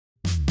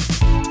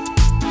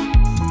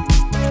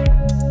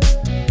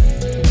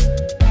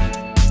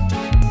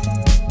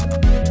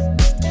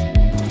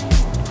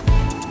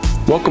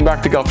Welcome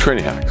back to Golf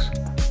Training Hacks.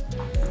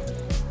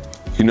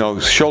 You know,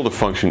 shoulder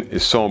function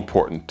is so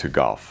important to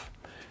golf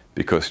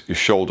because your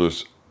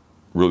shoulders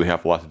really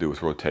have a lot to do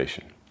with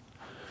rotation.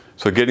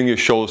 So getting your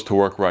shoulders to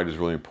work right is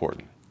really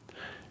important.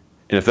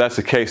 And if that's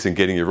the case, then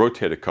getting your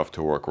rotator cuff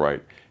to work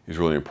right is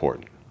really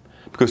important.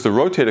 Because the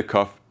rotator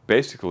cuff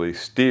basically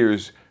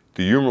steers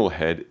the humeral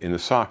head in the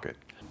socket.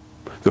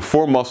 The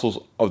four muscles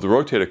of the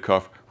rotator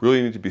cuff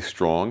really need to be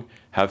strong,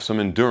 have some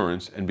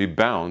endurance, and be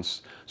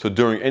balanced, so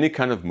during any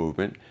kind of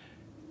movement,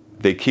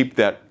 they keep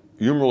that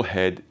humeral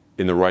head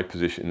in the right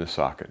position in the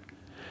socket.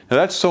 Now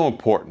that's so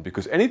important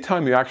because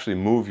anytime you actually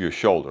move your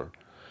shoulder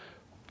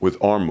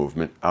with arm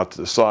movement out to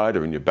the side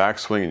or in your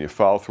backswing and you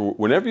follow through,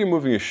 whenever you're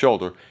moving your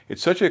shoulder,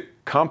 it's such a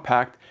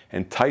compact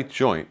and tight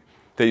joint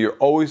that you're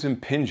always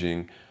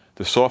impinging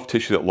the soft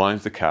tissue that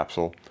lines the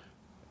capsule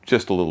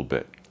just a little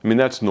bit. I mean,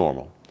 that's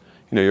normal.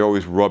 You know, you're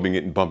always rubbing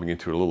it and bumping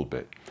into it a little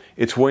bit.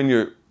 It's when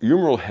your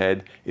humeral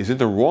head is in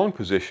the wrong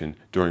position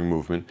during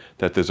movement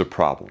that there's a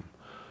problem.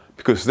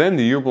 Because then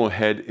the humeral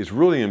head is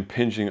really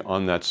impinging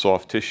on that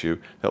soft tissue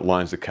that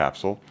lines the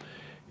capsule.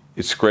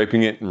 It's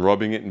scraping it and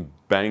rubbing it and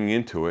banging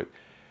into it.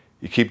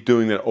 You keep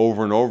doing that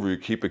over and over. You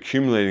keep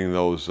accumulating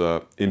those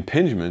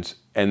impingements,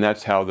 and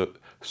that's how the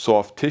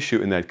soft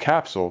tissue in that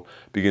capsule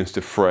begins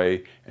to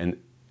fray and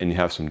you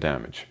have some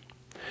damage.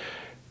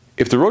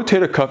 If the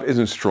rotator cuff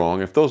isn't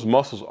strong, if those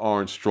muscles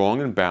aren't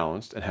strong and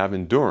balanced and have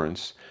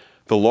endurance,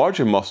 the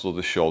larger muscles of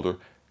the shoulder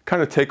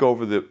kind of take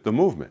over the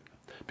movement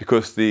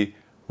because the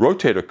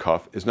rotator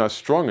cuff is not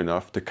strong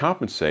enough to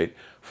compensate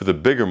for the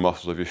bigger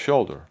muscles of your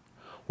shoulder.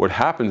 What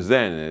happens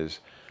then is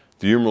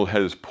the humeral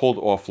head is pulled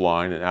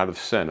offline and out of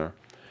center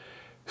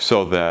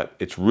so that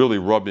it's really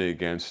rubbing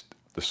against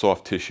the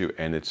soft tissue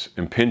and it's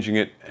impinging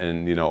it,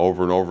 and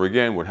over and over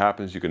again what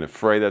happens, you're going to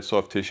fray that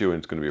soft tissue and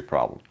it's going to be a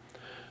problem.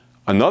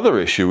 Another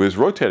issue is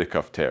rotator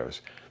cuff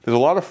tears. There's a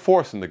lot of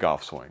force in the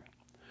golf swing.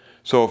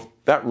 So if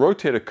that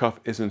rotator cuff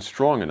isn't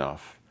strong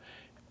enough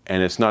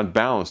and it's not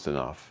balanced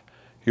enough,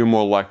 you're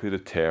more likely to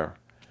tear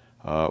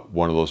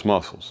one of those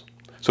muscles.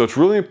 So it's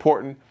really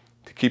important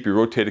to keep your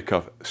rotator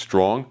cuff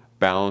strong,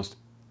 balanced,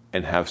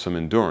 and have some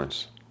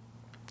endurance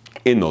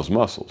in those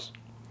muscles.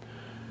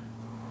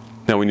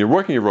 Now when you're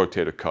working your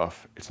rotator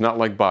cuff, it's not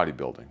like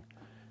bodybuilding.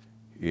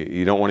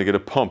 You don't want to get a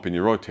pump in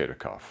your rotator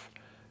cuff.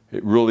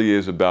 It really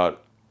is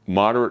about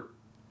moderate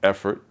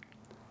effort,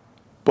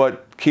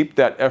 but keep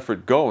that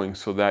effort going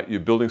so that you're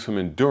building some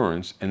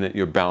endurance and that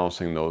you're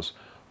balancing those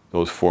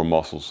four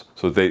muscles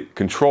so that they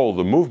control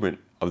the movement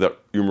of that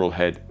humeral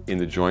head in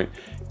the joint,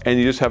 and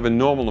you just have a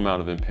normal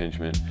amount of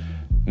impingement,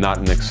 not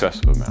an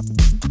excessive amount.